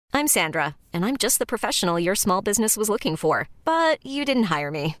I'm Sandra, and I'm just the professional your small business was looking for. But you didn't hire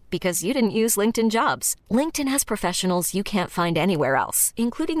me because you didn't use LinkedIn Jobs. LinkedIn has professionals you can't find anywhere else,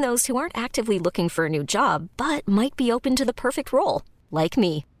 including those who aren't actively looking for a new job, but might be open to the perfect role, like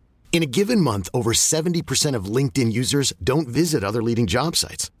me. In a given month, over 70% of LinkedIn users don't visit other leading job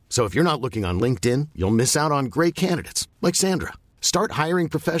sites. So if you're not looking on LinkedIn, you'll miss out on great candidates like Sandra. Start hiring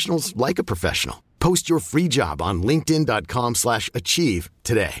professionals like a professional. Post your free job on linkedin.com/achieve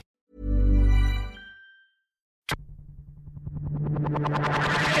today.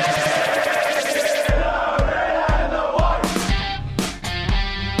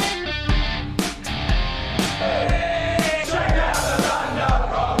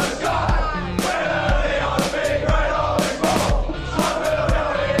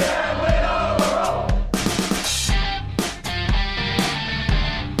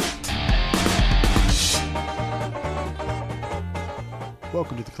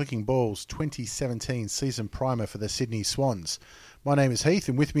 Welcome to the Clicking Balls 2017 season primer for the Sydney Swans. My name is Heath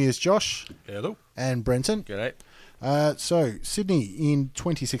and with me is Josh. Hello. And Brenton. G'day. So, Sydney in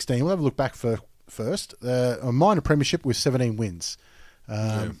 2016, we'll have a look back first. A minor premiership with 17 wins.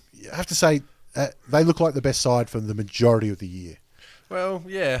 I have to say, they look like the best side for the majority of the year. Well,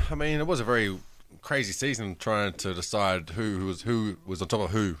 yeah, I mean, it was a very crazy season trying to decide who was on top of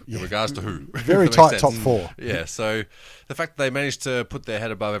who in regards to who. Very tight top four. Yeah, so the fact that they managed to put their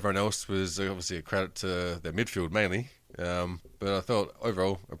head above everyone else was obviously a credit to their midfield mainly. But I thought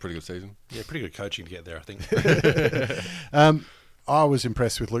overall a pretty good season. Yeah, pretty good coaching to get there, I think. I was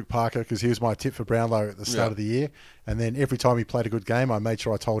impressed with Luke Parker because he was my tip for Brownlow at the start of the year. And then every time he played a good game, I made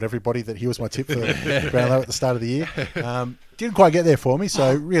sure I told everybody that he was my tip for Brownlow at the start of the year. Didn't quite get there for me,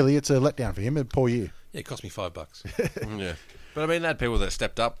 so really it's a letdown for him, a poor year. Yeah, it cost me $5. Yeah. But I mean, they had people that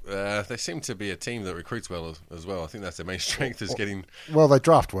stepped up. They seem to be a team that recruits well as well. I think that's their main strength is getting... Well, they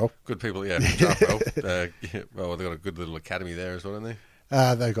draft well. Good people, yeah. Draft well. Well, they've got a good little academy there as well, haven't they?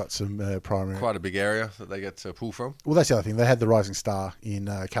 They've got some primary... Quite a big area that they get to pull from. Well, that's the other thing. They had the rising star in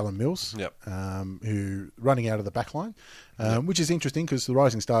Callum Mills, who running out of the back line, which is interesting because the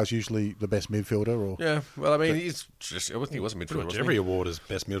rising star is usually the best midfielder. Yeah, well, I mean, he's just... I think he was a midfielder, Pretty much every award is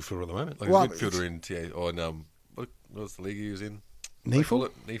best midfielder at the moment. Like well, midfielder in TA, or in, what was the league he was in? Neefle?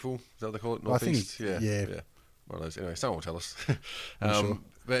 Neefle? Is that what they call it? Well, I think yeah. One of those. Anyway, someone will tell us. Sure.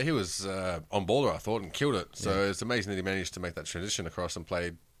 But he was on baller, I thought, and killed it. So it's amazing that he managed to make that transition across and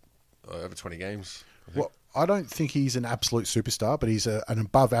played over 20 games. Well, I don't think he's an absolute superstar, but he's an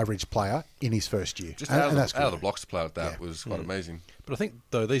above-average player in his first year. Just out of the blocks to play like that was quite amazing. But I think,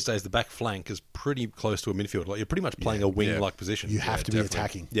 though, these days the back flank is pretty close to a midfield. Like you're pretty much playing a wing-like position. You have to be definitely.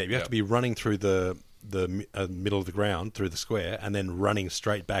 attacking. Yeah, you have to be running through the middle of the ground, through the square, and then running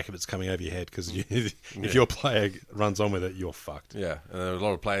straight back if it's coming over your head, because if your player runs on with it, you're fucked. Yeah, and there are a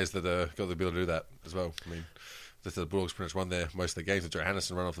lot of players that got the ability to do that as well. I mean, the Bulldogs pretty much won most of the games with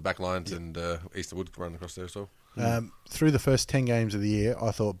Johannesson run off the back lines and Easton Wood run across there as well. Through the first 10 games of the year, I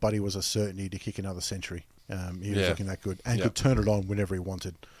thought Buddy was a certainty to kick another century. He was looking that good and could turn it on whenever he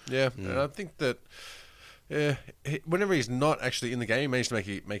wanted. Yeah, and I think that whenever he's not actually in the game, he managed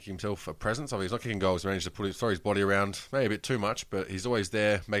to make himself a presence. I mean, he's not kicking goals, he managed to throw his body around, maybe a bit too much, but he's always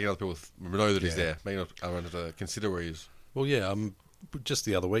there, making other people know that he's there, making other people consider where he is. Well, yeah, just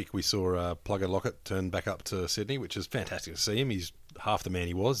the other week we saw Plugger Lockett turn back up to Sydney, which is fantastic to see him. He's half the man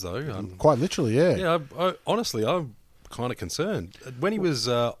he was, though. Quite literally, yeah. Yeah, honestly, I'm kind of concerned. When he was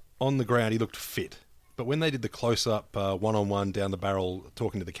on the ground, he looked fit. But when they did the close-up one-on-one down the barrel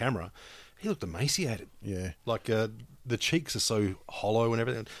talking to the camera, he looked emaciated. Yeah. Like the cheeks are so hollow and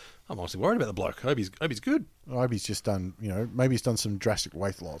everything. I'm honestly worried about the bloke. I hope he's good. I hope he's just done, maybe he's done some drastic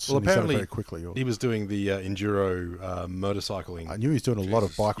weight loss. Well, apparently very quickly. He was doing the enduro motorcycling. I knew he was doing a lot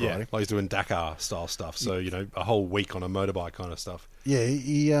of bike riding. Like he's doing Dakar style stuff. So a whole week on a motorbike kind of stuff. Yeah,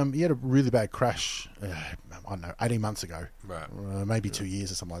 he had a really bad crash. I don't know, 18 months ago, right? Maybe 2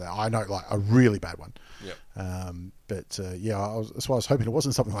 years or something like that. I know, like a really bad one. Yeah. That's why I was hoping it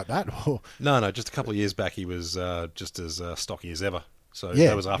wasn't something like that. No, just a couple of years back, he was just as stocky as ever. So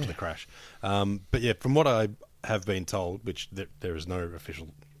that was after the crash. But yeah, from what I have been told, which there is no official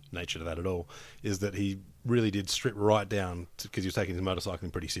nature to that at all, is that he really did strip right down because he was taking his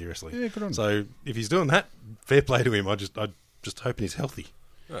motorcycling pretty seriously. Yeah, good on him. So if he's doing that, fair play to him. I just hoping he's healthy.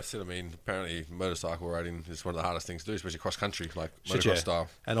 That's it. I mean, apparently motorcycle riding is one of the hardest things to do, especially cross country, like motocross style.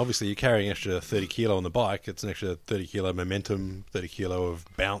 And obviously you're carrying an extra 30 kilo on the bike. It's an extra 30 kilo momentum, 30 kilo of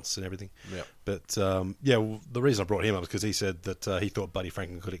bounce and everything. Yeah. But the reason I brought him up is because he said that he thought Buddy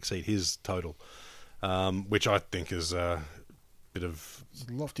Franklin could exceed his total, which I think is a bit of... It's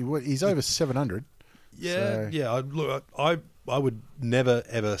a lofty word. He's over 700. Yeah, I would never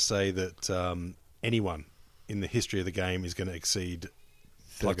ever say that anyone in the history of the game is going to exceed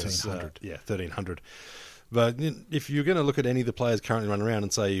 1,300. 1,300. But if you're going to look at any of the players currently running around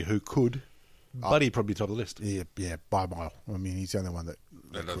and say who could, Buddy'd probably top of the list. Yeah, by a mile. I mean, he's the only one that.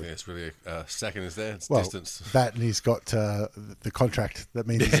 I don't think it's really a second is there. It's well, distance. That and he's got the contract. That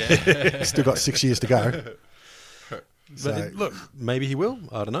means he's still got 6 years to go. But look, maybe he will.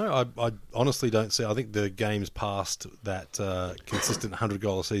 I don't know. I honestly don't see. I think the game's past that consistent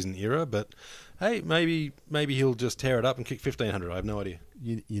 100-goal a season era. But hey, maybe he'll just tear it up and kick 1,500. I have no idea.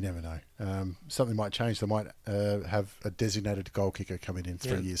 You never know. Something might change. They might have a designated goal kicker coming in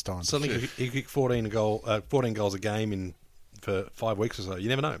 3 years' time. Suddenly he kick 14 goals a game for 5 weeks or so. You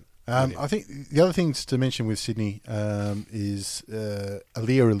never know. I think the other things to mention with Sydney is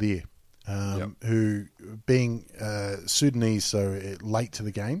Aliir, who being Sudanese, so late to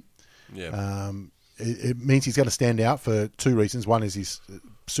the game. Yeah. It means he's got to stand out for two reasons. One is he's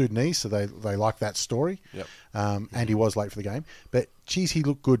Sudanese, so they like that story. Yep. And he was late for the game. But, geez, he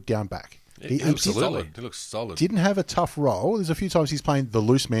looked good down back. He looks solid. He looks solid. Didn't have a tough role. There's a few times he's playing the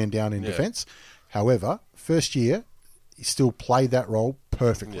loose man down in defence. However, first year, he still played that role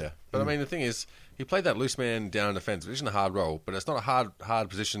perfectly. Yeah. But, I mean, the thing is, he played that loose man down in defence, which isn't a hard role, but it's not a hard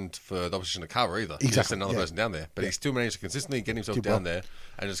position for the opposition to cover either. Exactly. You just send another person down there. But he still managed to consistently get himself down there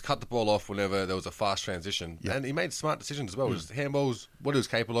and just cut the ball off whenever there was a fast transition. Yep. And he made smart decisions as well. Just handballs, what he was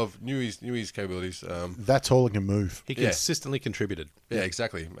capable of, knew his capabilities. That's all he can move. He consistently contributed. Yeah,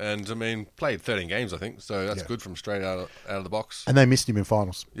 exactly. And, I mean, played 13 games, I think, so that's good from straight out of the box. And they missed him in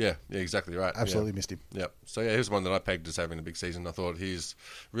finals. Yeah, exactly right. Absolutely missed him. Yeah. So, he was one that I pegged as having a big season. I thought he's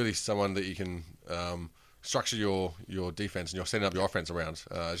really someone that you can structure your defence and you're setting up your offence around.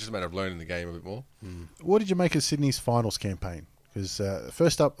 It's just a matter of learning the game a bit more. What did you make of Sydney's finals campaign? Because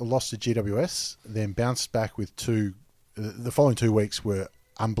first up, a loss to GWS, then bounced back with two. The following 2 weeks were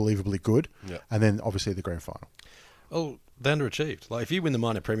unbelievably good, and then obviously the grand final. Oh, they underachieved. Like if you win the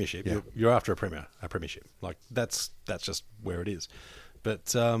minor premiership, you're after a premiership. Like that's just where it is. But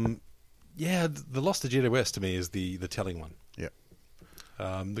the loss to GWS to me is the telling one. Yeah.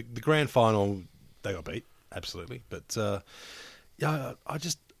 The grand final, they got beat, absolutely. But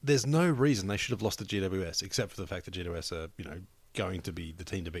there's no reason they should have lost to GWS except for the fact that GWS are, going to be the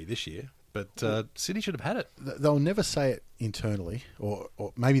team to beat this year. But Sydney should have had it. They'll never say it internally, or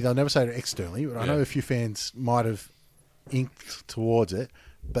maybe they'll never say it externally. But I know a few fans might have inked towards it,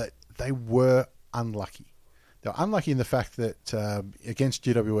 but they were unlucky. They were unlucky in the fact that against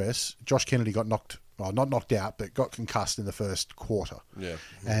GWS, Josh Kennedy got not knocked out, but got concussed in the first quarter. Yeah.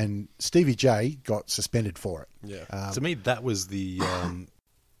 And Stevie J got suspended for it. Yeah. To me, that was the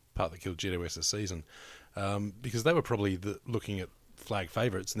part that killed GWS this season. Because they were probably looking at flag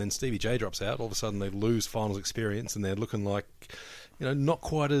favourites, and then Stevie J drops out. All of a sudden, they lose finals experience, and they're looking like, not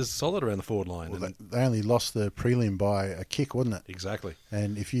quite as solid around the forward line. Well, they only lost the prelim by a kick, wasn't it? Exactly.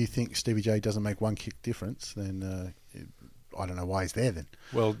 And if you think Stevie J doesn't make one kick difference, then I don't know why he's there then.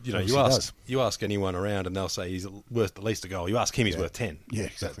 Well, you ask anyone around, and they'll say he's worth at least a goal. You ask him, he's worth 10. Yeah,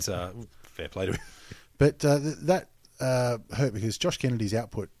 exactly. That's fair play to him. But that hurt because Josh Kennedy's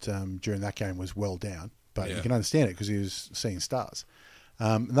output during that game was well down. But you can understand it because he was seeing stars.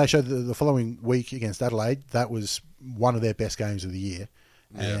 And they showed the following week against Adelaide, that was one of their best games of the year.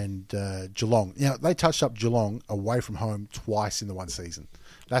 Yeah. And Geelong. They touched up Geelong away from home twice in the one season.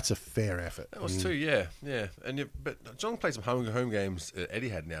 That's a fair effort. That was two, yeah. But Geelong plays some home games at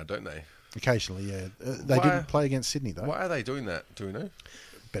Etihad now, don't they? Occasionally, yeah. They didn't play against Sydney, though. Why are they doing that? Do we know?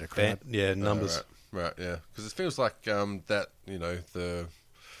 Better crowd. Numbers. Right, yeah. Because it feels like that, the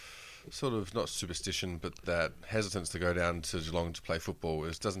sort of not superstition, but that hesitance to go down to Geelong to play football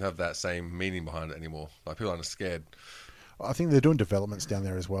doesn't have that same meaning behind it anymore. Like people aren't scared. I think they're doing developments down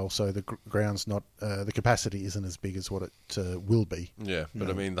there as well, so the ground's not the capacity isn't as big as what it will be. Yeah, but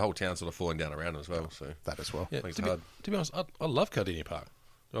I mean the whole town's sort of falling down around as well. So that as well. Yeah, to be honest, I love Cardinia Park.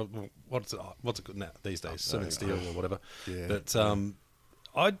 What's it good now these days? Cement Steel or whatever. Yeah. But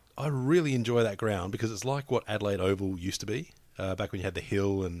I really enjoy that ground because it's like what Adelaide Oval used to be back when you had the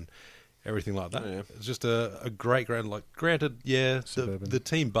hill and everything like that. Yeah. It's just a great ground. Like, granted, the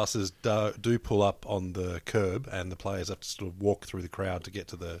team buses do pull up on the curb and the players have to sort of walk through the crowd to get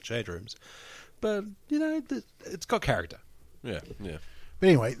to the change rooms. But, it's got character. Yeah. But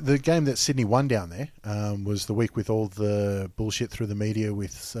anyway, the game that Sydney won down there was the week with all the bullshit through the media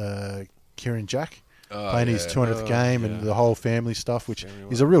with Kieran Jack playing his 200th game and the whole family stuff, which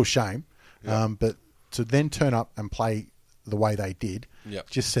is a real shame. Yeah. But to then turn up and play the way they did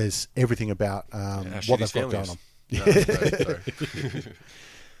just says everything about what they've got going on.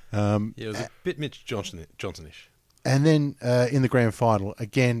 It was a bit Mitch Johnson-ish. And then in the grand final,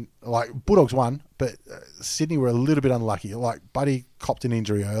 again, like Bulldogs won, but Sydney were a little bit unlucky. Like Buddy copped an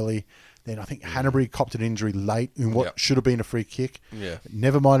injury early. Then I think Hanbury copped an injury late in what should have been a free kick. Yeah.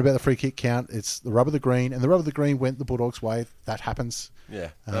 Never mind about the free kick count. It's the rub of the green. And the rub of the green went the Bulldogs' way. That happens. Yeah.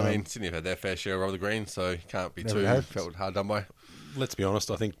 I mean, Sydney have had their fair share of rub of the green, so can't be too felt hard done by. Let's be honest,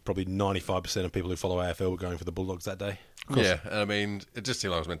 I think probably 95% of people who follow AFL were going for the Bulldogs that day. Yeah, and I mean, it just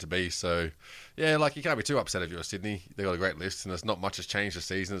seemed like it was meant to be. So, yeah, like you can't be too upset if you're Sydney. They've got a great list, and there's not much has changed this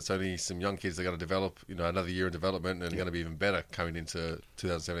season. It's only some young kids that are going to develop, another year in development, and going to be even better coming into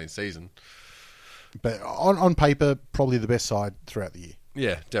 2017 season. But on paper, probably the best side throughout the year.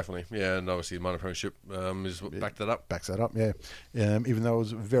 Yeah, definitely. Yeah, and obviously the minor premiership is what backed that up. Backs that up, yeah. Even though it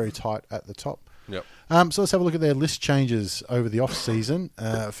was very tight at the top. Yep. So let's have a look at their list changes over the off-season.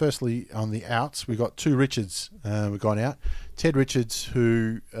 Firstly, on the outs, we got two Richards we've gone out. Ted Richards,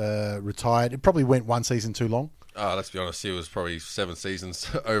 who retired. It probably went one season too long. Let's be honest, he was probably 7 seasons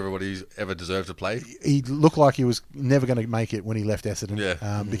over what he's ever deserved to play. He looked like he was never going to make it when he left Essendon.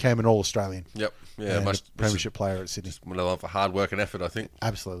 Yeah. Became an All-Australian. Yep. Yeah, much premiership player at Sydney. One for hard work and effort, I think.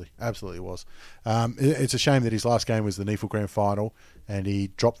 Absolutely was. It's a shame that his last game was the NEAFL Grand Final, and he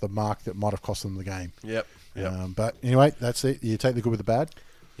dropped the mark that might have cost them the game. Yep. But anyway, that's it. You take the good with the bad.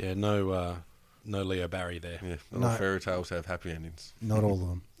 Yeah, no Leo Barry there. Yeah, all fairy tales have happy endings. Not all of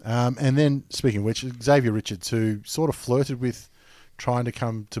them. And then, speaking of which, Xavier Richards, who sort of flirted with trying to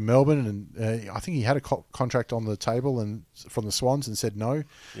come to Melbourne, and I think he had a contract on the table and from the Swans and said no.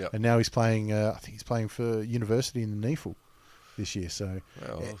 Yep. And now he's playing. I think he's playing for University in the NEAFL this year. So,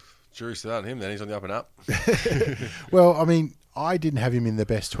 jury's out on him. Then he's on the up and up. Well, I mean, I didn't have him in the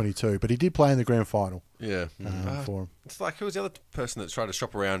best 22, but he did play in the grand final. Yeah, for him. It's like, who was the other person that tried to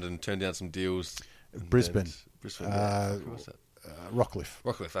shop around and turn down some deals? Brisbane. Who was that?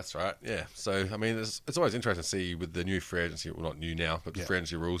 Rockcliffe, that's right. Yeah. So, I mean, it's always interesting to see with the new free agency, well, not new now, but the free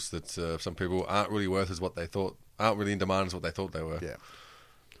agency rules that some people aren't really worth as what they thought, aren't really in demand as what they thought they were. Yeah.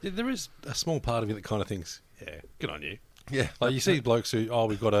 There is a small part of me that kind of thinks, yeah, good on you. Yeah. Like you see blokes who,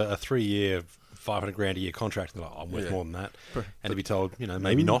 we've got a 3-year, $500,000 a year contract. They're like, I'm worth more than that. And to be told,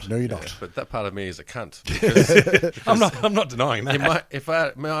 maybe not. No, you're not. Yeah, but that part of me is a cunt. Because I'm not denying that.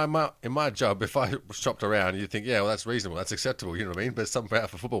 In my job, if I shopped around, you'd think, yeah, well, that's reasonable, that's acceptable. You know what I mean? But some for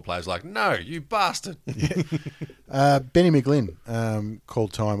football players, like, no, you bastard. Benny McGlynn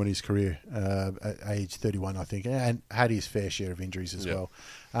called time on his career at age 31, I think, and had his fair share of injuries as well.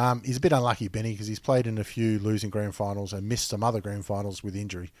 He's a bit unlucky, Benny, because he's played in a few losing grand finals and missed some other grand finals with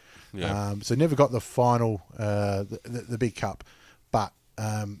injury. Yeah. So never got the final, the big cup, but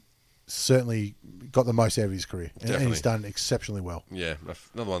certainly got the most out of his career. And he's done exceptionally well. Yeah,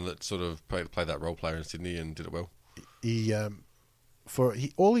 another one that sort of played that role player in Sydney and did it well.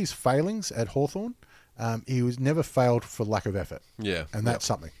 All his failings at Hawthorn, he was never failed for lack of effort. Yeah. And that's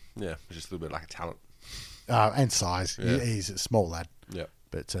something. Yeah, just a little bit lack of talent. And size. Yeah. He's a small lad. Yeah.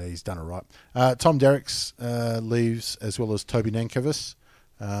 But he's done it right. Tom Derricks leaves, as well as Toby Nankervis.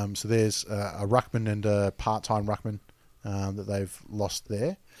 So there's a ruckman and a part-time ruckman that they've lost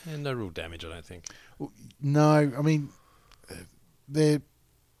there. Yeah, no real damage, I don't think. No, I mean, their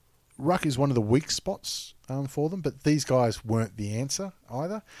ruck is one of the weak spots for them, but these guys weren't the answer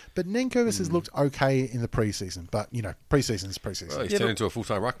either. But Nankervis has looked okay in the preseason, but, preseason is preseason. Well, he's turned into a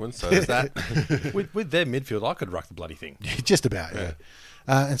full-time ruckman, so there's that. with their midfield, I could ruck the bloody thing. Just about, yeah.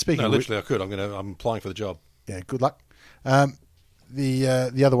 And speaking of literally, I could. I'm applying for the job. Yeah, good luck.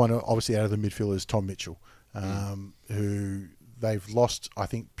 The other one, obviously, out of the midfield is Tom Mitchell, who they've lost, I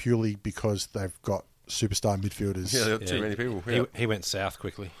think, purely because they've got superstar midfielders. Yeah, there are too many people. Yeah. He went south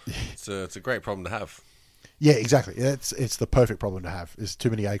quickly. It's a great problem to have. Yeah, exactly. It's the perfect problem to have. There's too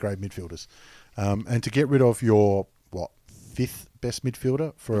many A-grade midfielders. And to get rid of your, 5th best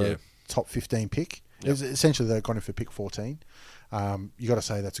midfielder for a top 15 pick, essentially they've gone in for pick 14. You got to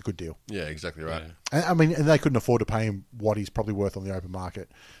say that's a good deal. Yeah, exactly right. Yeah. And they couldn't afford to pay him what he's probably worth on the open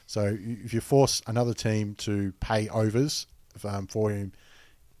market. So if you force another team to pay overs for him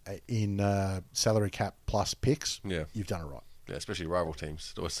in salary cap plus picks, you've done it right. Yeah, especially rival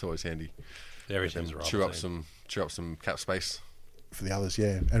teams. It's always handy. Every team's a rival team. Chew up some cap space for the others,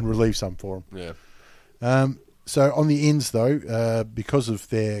 and relieve some for them. Yeah. So on the ends though, because of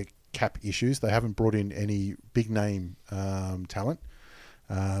their cap issues, they haven't brought in any big name talent.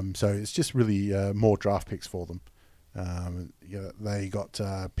 So it's just really more draft picks for them. They got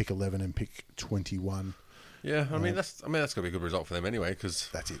pick 11 and pick 21. Yeah, I mean that's going to be a good result for them anyway, because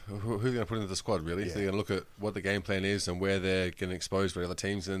that's it. Who are they going to put into the squad really? Yeah. They're going to look at what the game plan is and where they're getting exposed by other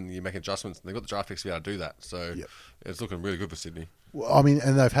teams, and you make adjustments. And they've got the draft picks to be able to do that. So it's looking really good for Sydney. Well, I mean,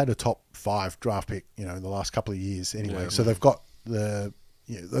 and they've had a top 5 draft pick, in the last couple of years anyway. Yeah. So they've got the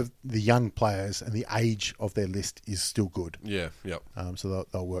young players, and the age of their list is still good. Yeah, yep. So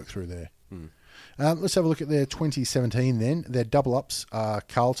they'll work through there. Let's have a look at their 2017 then. Their double-ups are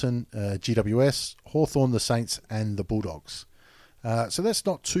Carlton, GWS, Hawthorn, the Saints, and the Bulldogs. So that's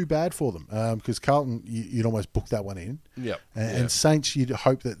not too bad for them, because Carlton, you'd almost book that one in. Yep. And Saints, you'd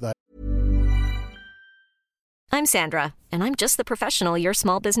hope that they... I'm Sandra, and I'm just the professional your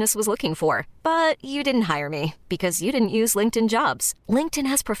small business was looking for. But you didn't hire me because you didn't use LinkedIn Jobs. LinkedIn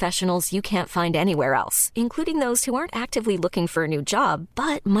has professionals you can't find anywhere else, including those who aren't actively looking for a new job,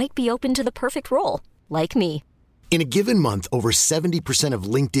 but might be open to the perfect role, like me. In a given month, over 70% of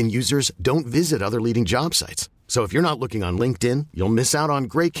LinkedIn users don't visit other leading job sites. So if you're not looking on LinkedIn, you'll miss out on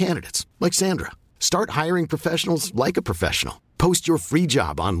great candidates like Sandra. Start hiring professionals like a professional. Post your free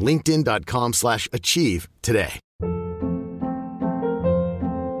job on linkedin.com/achieve today.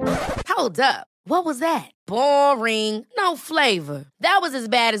 Hold up. What was that? Boring. No flavor. That was as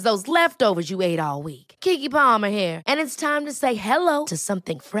bad as those leftovers you ate all week. Keke Palmer here, and it's time to say hello to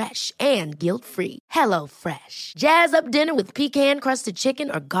something fresh and guilt-free. Hello Fresh. Jazz up dinner with pecan-crusted chicken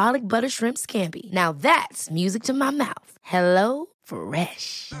or garlic butter shrimp scampi. Now that's music to my mouth. Hello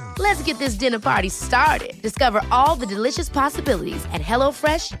Fresh. Let's get this dinner party started. Discover all the delicious possibilities at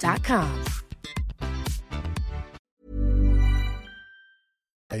hellofresh.com.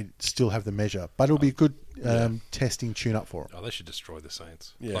 They still have the measure, but it'll be a good testing tune-up for them. Oh, they should destroy the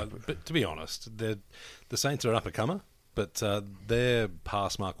Saints. Yeah. But to be honest, the Saints are an up-and-comer, but their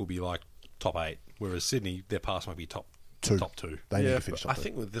pass mark will be like top 8, whereas Sydney, their pass mark will be top 2. They need to finish I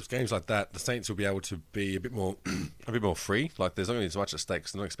think with games like that, the Saints will be able to be a bit more free. Like there's not going to be as much at stake,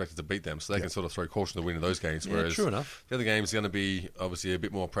 so they're not expected to beat them, so they can sort of throw caution to the wind in those games. Yeah, whereas true enough. The other games are going to be obviously a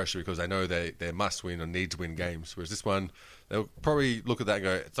bit more pressure because they know they must win or need to win games. Whereas this one, they'll probably look at that and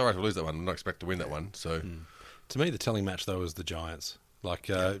go, "It's all right to lose that one. I'm not expected to win that one." So, To me, the telling match though is the Giants. Like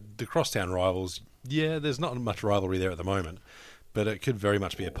the crosstown rivals. Yeah, there's not much rivalry there at the moment. But it could very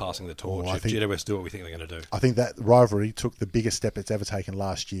much be a passing the torch if GWS do what we think they're going to do. I think that rivalry took the biggest step it's ever taken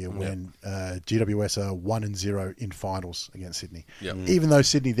last year when GWS are 1-0 in finals against Sydney. Yep. Even though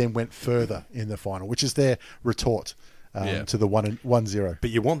Sydney then went further in the final, which is their retort to the 1-0. But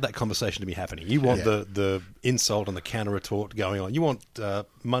you want that conversation to be happening. You want the insult and the counter retort going on. You want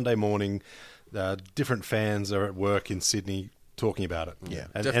Monday morning, different fans are at work in Sydney talking about it. Yeah.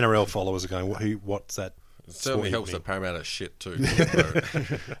 And NRL followers are going, what's that? it certainly helps that Parramatta shit too.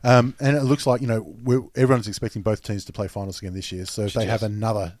 And it looks like everyone's expecting both teams to play finals again this year. So if they have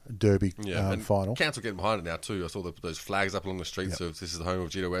another Derby final, council getting behind it now too. I saw those flags up along the streets of this is the home of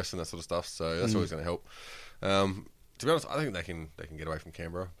GWS and that sort of stuff. So that's always going to help. To be honest, I think they can get away from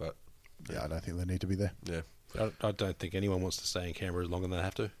Canberra, but I don't think they need to be there. Yeah, I don't think anyone wants to stay in Canberra as long as they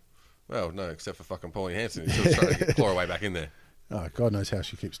have to. Well, no, except for fucking Pauline Hanson, who's still trying to claw her way back in there. Oh, God knows how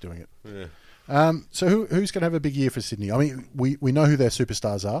she keeps doing it. Yeah. So who's going to have a big year for Sydney? I mean, we know who their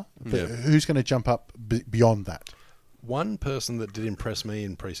superstars are, but who's going to jump up beyond that? One person that did impress me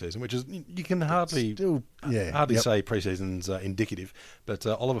in pre-season, which is you can hardly say pre-season's indicative, but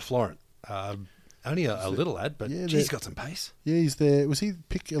Oliver Florent, only a little lad, but he's got some pace. Yeah, he's there. Was he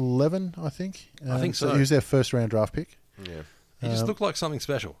pick 11? I think. I think so. He was their first round draft pick. Yeah. He just looked like something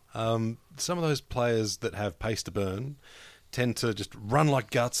special. Some of those players that have pace to burn tend to just run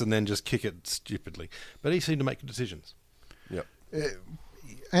like guts and then just kick it stupidly. But he seemed to make good decisions. Yep.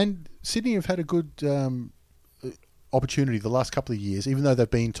 And Sydney have had a good opportunity the last couple of years. Even though they've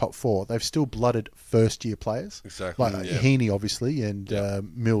been top four, they've still blooded first-year players. Exactly. Like Heaney, obviously, and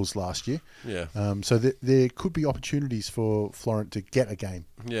Mills last year. Yeah. So there could be opportunities for Florent to get a game.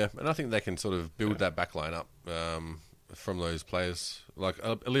 Yeah, and I think they can sort of build that back line up from those players. Like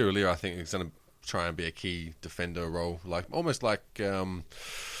Alira, I think is going to try and be a key defender role, like almost like the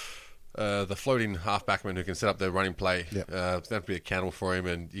floating half backman who can set up their running play. It's going to be accountable for him,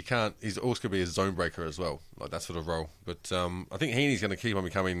 and you can't. He's also going to be a zone breaker as well, like that sort of role. But I think Heaney's going to keep on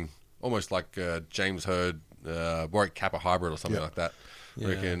becoming almost like James Hird, Warwick Kappa hybrid or something like that.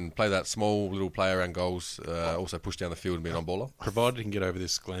 Where he can play that small little play around goals, also push down the field and be an on-baller. Provided he can get over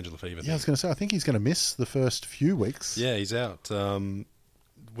this glandular fever thing. I was going to say, I think he's going to miss the first few weeks. Yeah, he's out.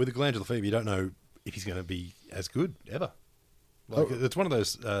 With the glandular fever, you don't know if he's going to be as good ever. It's one of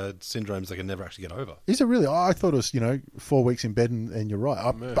those syndromes they can never actually get over. Is it really? I thought it was 4 weeks in bed and you're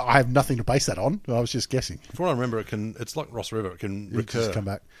right. But I have nothing to base that on. I was just guessing. From what I remember, it's like Ross River. It can recur. Just come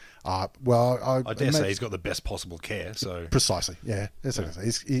back. I dare say he's got the best possible care. So precisely, yeah. That's what I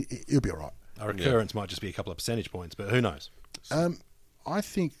say. He'll be all right. A recurrence might just be a couple of percentage points, but who knows? I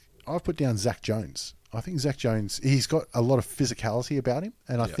think I've put down Zach Jones. I think Zach Jones, he's got a lot of physicality about him.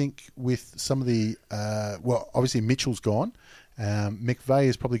 And I think with some of the, obviously Mitchell's gone. McVeigh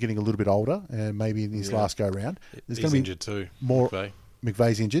is probably getting a little bit older, and maybe in his last go-round. He's injured too,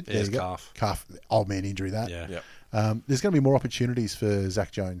 McVeigh's injured. Yeah, his calf. Calf, old man injury, that. Yeah. There's going to be more opportunities for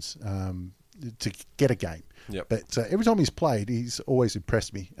Zach Jones to get a game. Yep. But every time he's played, he's always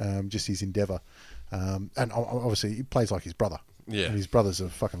impressed me, just his endeavour. And obviously, he plays like his brother. Yeah. And his brother's a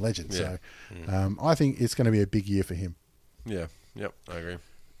fucking legend. Yeah. So I think it's going to be a big year for him. Yeah. Yep. I agree.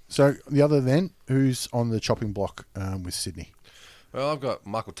 So the other then, who's on the chopping block with Sydney? Well, I've got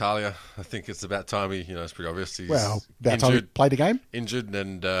Michael Talia. I think it's about time it's pretty obvious. He's about time he played a game? Injured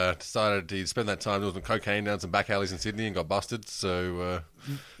and decided he'd spend that time doing some cocaine down some back alleys in Sydney and got busted. So,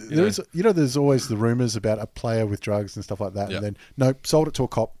 there's always the rumours about a player with drugs and stuff like that. Yep. And then, sold it to a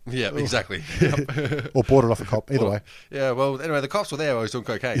cop. Yeah, exactly. Yep. Or bought it off a cop. Either way. Yeah, well, anyway, the cops were there while he was doing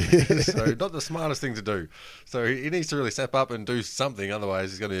cocaine. So not the smartest thing to do. So he needs to really step up and do something. Otherwise,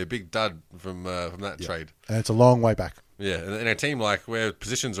 he's going to be a big dud from that trade. And it's a long way back. Yeah, and in a team like where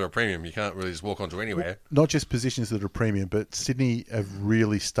positions are a premium, you can't really just walk onto anywhere. Not just positions that are premium, but Sydney have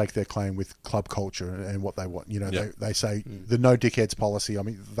really staked their claim with club culture and what they want. They say the no dickheads policy. I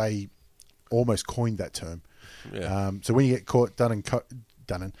mean, they almost coined that term. Yeah. So when you get caught when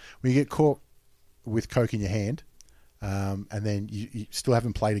you get caught with coke in your hand, and then you still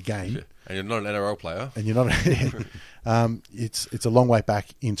haven't played a game, and you're not an NRL player, and you're not, it's a long way back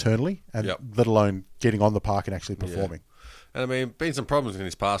internally, and let alone getting on the park and actually performing. Yeah. And I mean, been some problems in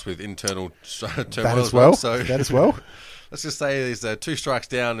his past with internal turmoil that as well. So that as well. Let's just say he's 2 strikes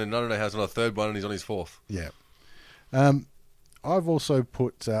down, and I don't know how he's on a third one, and he's on his 4th. Yeah. I've also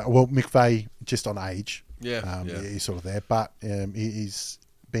put McVeigh just on age. Yeah, He's sort of there, but he's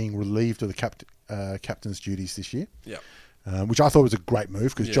being relieved of the captain's duties this year. Yeah. Which I thought was a great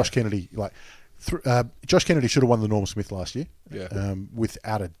move because Josh Kennedy, Josh Kennedy should have won the Norm Smith last year. Yeah.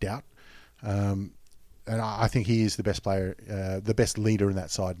 Without a doubt. And I think he is the best player, the best leader in that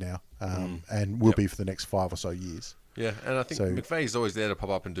side now, and will be for the next 5 or so years. Yeah, and I think McVeigh's always there to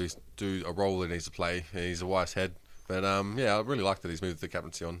pop up and do a role that he needs to play. He's a wise head. But, I really like that he's moved the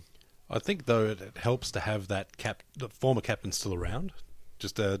captaincy on. I think, though, it helps to have the former captain still around,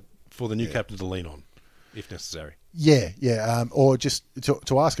 just for the new captain to lean on, if necessary. Yeah. Or just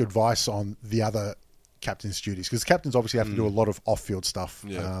to ask advice on the other captain's duties, because captains obviously have to do a lot of off-field stuff,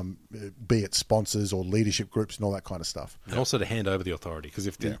 be it sponsors or leadership groups and all that kind of stuff. And also to hand over the authority, because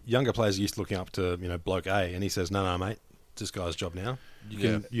if the younger players are used to looking up to bloke A, and he says, no, mate, it's this guy's job now,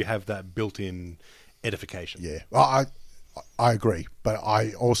 you have that built-in edification. Yeah, well, I agree, but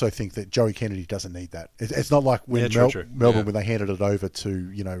I also think that Joey Kennedy doesn't need that. It's not like when Melbourne when they handed it over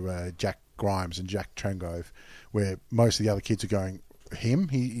to Jack Grimes and Jack Trengove, where most of the other kids are going,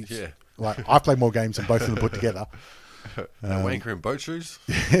 he's like, I've played more games than both of them put together. Wanker in boat shoes.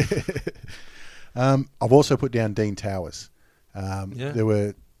 I've also put down Dean Towers. There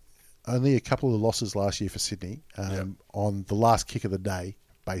were only a couple of losses last year for Sydney on the last kick of the day,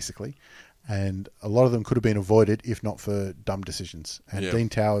 basically. And a lot of them could have been avoided if not for dumb decisions. And Dean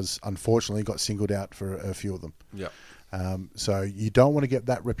Towers, unfortunately, got singled out for a few of them. Yeah. So you don't want to get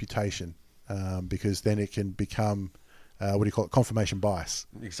that reputation because then it can become... confirmation bias.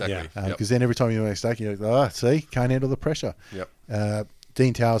 Exactly. Because then every time you make a mistake, you're like, see, can't handle the pressure. Yep.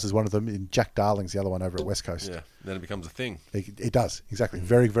 Dean Towers is one of them, and Jack Darling's the other one over at West Coast. Yeah, then it becomes a thing. It does, exactly.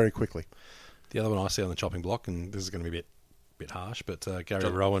 Very, very quickly. The other one I see on the chopping block, and this is going to be a bit harsh, but Gary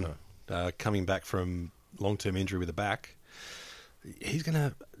Rowan coming back from long-term injury with the back, he's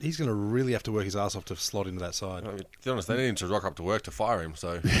gonna really have to work his ass off to slot into that side. To be honest, they need him to rock up to work to fire him.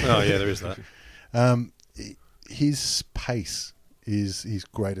 So there is that. His pace is his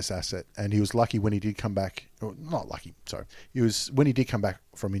greatest asset, and he was lucky when he did come back. Or not lucky, sorry. When he did come back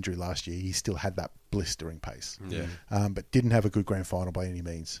from injury last year, he still had that blistering pace. Yeah. But didn't have a good grand final by any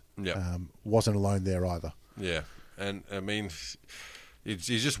means. Yeah. Wasn't alone there either. Yeah, and I mean, you're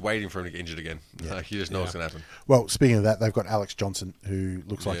just waiting for him to get injured again. Yeah. Like, you just know what's going to happen. Well, speaking of that, they've got Alex Johnson, who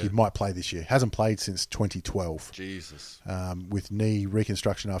looks like he might play this year. Hasn't played since 2012. Jesus. With knee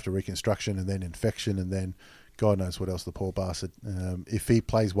reconstruction after reconstruction, and then infection, and then God knows what else, the poor bastard. If he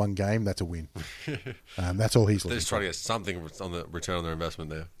plays one game, that's a win. That's all he's looking for. They're just trying to get something on the return on their investment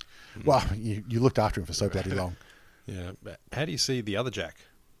there. Well, you looked after him for so bloody long. Yeah. How do you see the other Jack?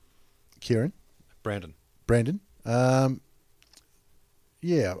 Kieran? Brandon.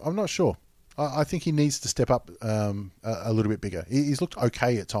 Yeah, I'm not sure. I think he needs to step up a little bit bigger. He's looked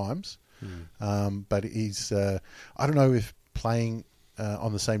okay at times, but he's... I don't know if playing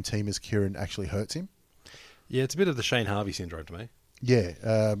on the same team as Kieran actually hurts him. Yeah, it's a bit of the Shane Harvey syndrome to me.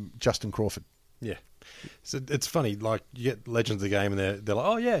 Yeah, Justin Crawford. Yeah. So it's funny, like, you get legends of the game and they're like,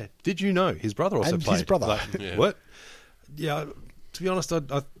 oh, yeah, did you know his brother also And played? his brother. Like, what? Yeah, to be honest,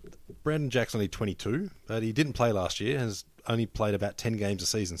 Brandon Jack's only 22, but he didn't play last year, has only played about 10 games a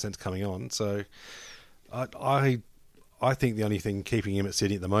season since coming on. So I think the only thing keeping him at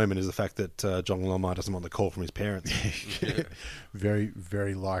Sydney at the moment is the fact that John Longmire doesn't want the call from his parents. Very,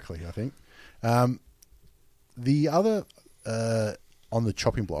 very likely, I think. The other on the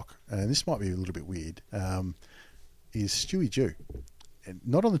chopping block, and this might be a little bit weird, is Stewie Dew. And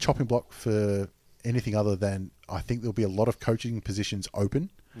not on the chopping block for anything other than I think there'll be a lot of coaching positions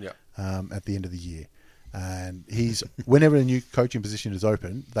open at the end of the year. And whenever a new coaching position is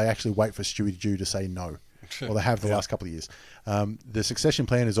open, they actually wait for Stewie Dew to say no. Well, they have the last couple of years. The succession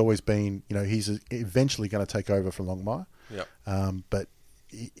plan has always been, he's eventually going to take over from Longmire. But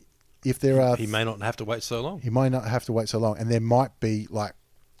if there are... He may not have to wait so long. He might not have to wait so long. And there might be, like,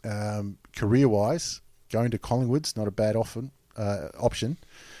 career-wise, going to Collingwood's not a bad option.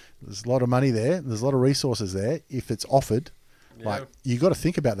 There's a lot of money there. There's a lot of resources there. If it's offered, you got to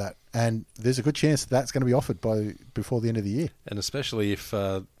think about that. And there's a good chance that's going to be offered before the end of the year. And especially if...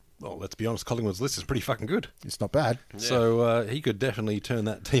 well, let's be honest, Collingwood's list is pretty fucking good. It's not bad. Yeah. So he could definitely turn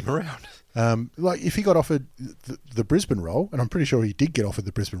that team around. Like, if he got offered the Brisbane role, and I'm pretty sure he did get offered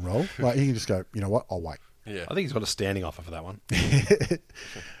the Brisbane role, like, he can just go, you know what, I'll wait. Yeah. I think he's got a standing offer for that one.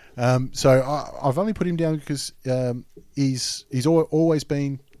 So I've only put him down because he's always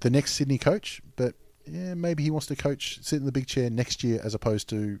been the next Sydney coach, but maybe he wants to sit in the big chair next year as opposed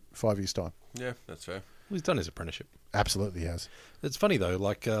to 5 years' time. Yeah, that's fair. Well, he's done his apprenticeship. Absolutely has. It's funny, though,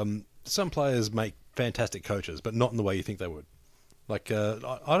 like, some players make fantastic coaches, but not in the way you think they would. Like,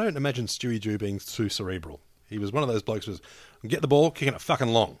 I don't imagine Stewie Dew being too cerebral. He was one of those blokes who was, get the ball, kicking it fucking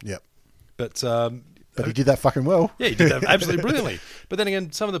long. Yep. But he did that fucking well. Yeah, he did that absolutely brilliantly. But then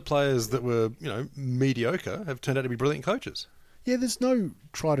again, some of the players that were, mediocre have turned out to be brilliant coaches. Yeah, there's no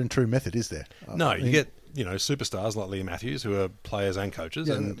tried and true method, is there? No, you get, superstars like Liam Matthews who are players and coaches.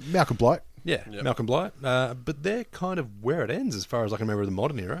 Yeah, and Malcolm Blight. Yeah, yep. Malcolm Blight. But they're kind of where it ends as far as I can remember in the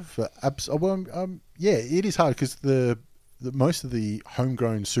modern era. It is hard because the most of the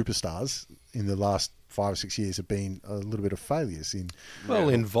homegrown superstars in the last 5 or 6 years have been a little bit of failures.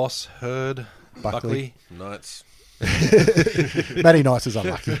 In Voss, Hurd, Buckley. Knights. Matty Knights is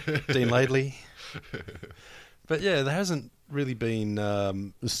unlucky. Dean Laidley. But yeah, there hasn't really been...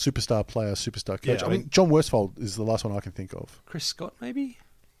 the superstar player, superstar coach. Yeah, I mean, John Worsfold is the last one I can think of. Chris Scott, maybe?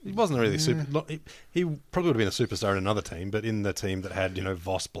 He wasn't really super... He probably would have been a superstar in another team, but in the team that had,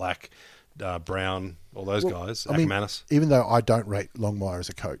 Voss, Black, Brown, all those guys, Akermanis. Even though I don't rate Longmire as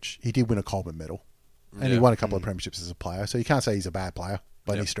a coach, he did win a Coleman medal. And he won a couple of premierships as a player, so you can't say he's a bad player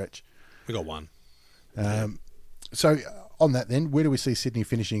by any stretch. We got one. So on that then, where do we see Sydney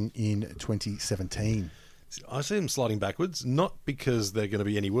finishing in 2017? I see them sliding backwards, not because they're going to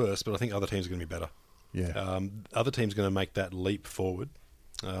be any worse, but I think other teams are going to be better. Yeah. Other teams are going to make that leap forward.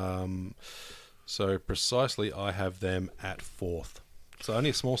 So precisely, I have them at 4th. So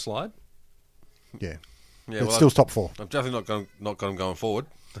only a small slide. Yeah. Yeah, it's still top 4. I'm definitely not got them going forward.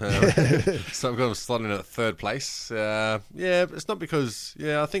 So I've got them slotting in at 3rd place. It's not because...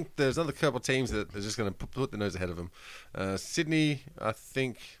 I think there's another couple of teams that are just going to put their nose ahead of them. Sydney, I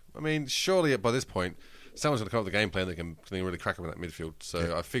think... I mean, surely by this point, someone's going to come up with a game plan that can really crack them in that midfield.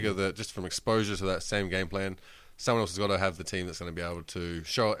 So I figure that just from exposure to that same game plan, someone else has got to have the team that's going to be able to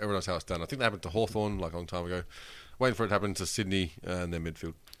show everyone else how it's done. I think that happened to Hawthorn like a long time ago. Waiting for it to happen to Sydney and their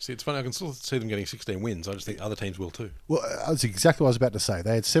midfield. See, it's funny. I can still see them getting 16 wins. I just think other teams will too. Well, that's exactly what I was about to say.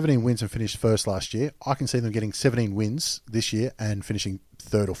 They had 17 wins and finished first last year. I can see them getting 17 wins this year and finishing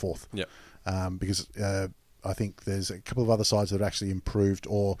 3rd or 4th. Yeah. Because I think there's a couple of other sides that have actually improved.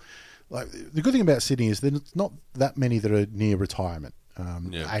 Or like the good thing about Sydney is there's not that many that are near retirement.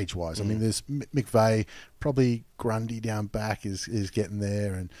 Age-wise. I mean, there's McVeigh, probably Grundy down back is getting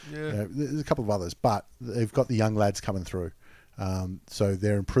there, and there's a couple of others, but they've got the young lads coming through. So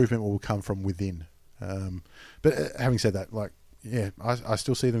their improvement will come from within. But having said that, I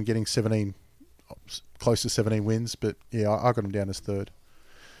still see them getting 17, close to 17 wins, but I got them down as 3rd.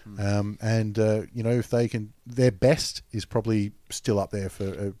 If they can, their best is probably still up there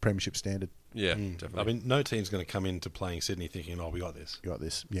for a premiership standard. Yeah, definitely. I mean, no team's going to come into playing Sydney thinking, we got this. You got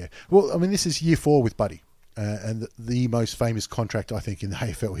this, yeah. Well, I mean, this is year 4 with Buddy, and the most famous contract, I think, in the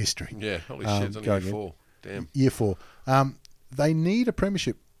AFL history. Yeah, holy shit, it's only year 4. Damn. Year 4. They need a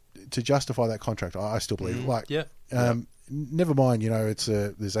premiership to justify that contract, I still believe. Never mind,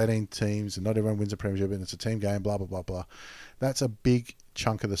 there's 18 teams and not everyone wins a premiership and it's a team game, blah, blah, blah, blah. That's a big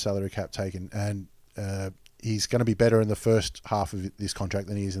chunk of the salary cap taken. And he's going to be better in the first half of this contract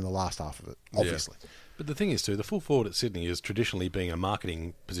than he is in the last half of it, obviously. Yeah. But the thing is, too, the full forward at Sydney is traditionally being a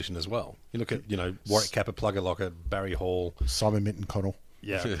marketing position as well. You look at, Warwick Capper, Plugger Locker, Barry Hall. Simon Minton-Connell.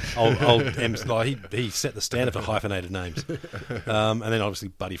 Yeah, old M's. He set the standard for hyphenated names. And then obviously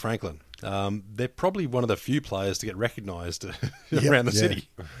Buddy Franklin. They're probably one of the few players to get recognised around the city.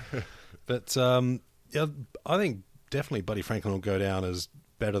 But I think definitely Buddy Franklin will go down as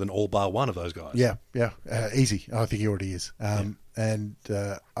better than all bar one of those guys. Yeah, easy. I think he already is. And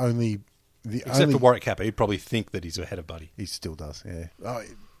only... Except for Warwick Capper, he'd probably think that he's ahead of Buddy. He still does, yeah.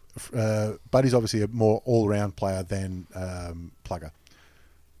 Buddy's obviously a more all-round player than Plugger.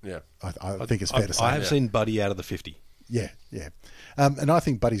 Yeah. I think it's fair to say. I have seen Buddy out of the 50. Yeah. And I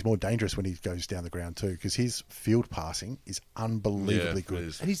think Buddy's more dangerous when he goes down the ground too, because his field passing is unbelievably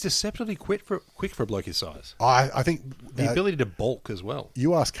good. And he's deceptively quick for a bloke his size. I think... The ability to bulk as well.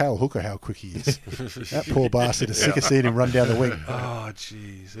 You ask Cale Hooker how quick he is. That poor bastard is sick of seeing him run down the wing. Oh,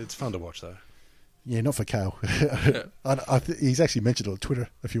 jeez. It's fun to watch, though. Yeah, not for Cale. He's actually mentioned it on Twitter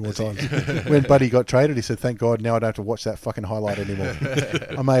a few more times. When Buddy got traded, he said, "Thank God, now I don't have to watch that fucking highlight anymore."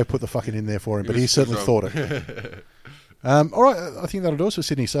 I may have put the fucking in there for him, but he certainly thought it. All right, I think that'll do us for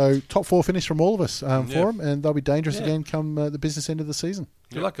Sydney. So top 4 finish from all of us for them, and they'll be dangerous again come the business end of the season.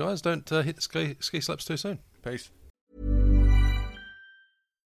 Good luck, guys. Don't hit the ski slopes too soon. Peace.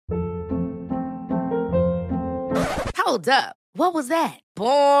 Hold up. What was that?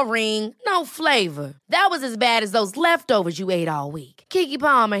 Boring. No flavor. That was as bad as those leftovers you ate all week. Keke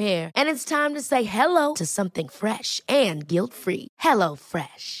Palmer here, and it's time to say hello to something fresh and guilt-free. Hello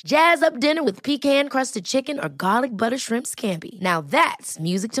Fresh. Jazz up dinner with pecan-crusted chicken or garlic butter shrimp scampi. Now that's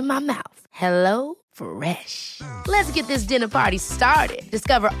music to my mouth. Hello Fresh. Let's get this dinner party started.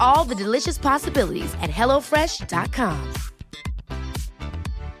 Discover all the delicious possibilities at HelloFresh.com.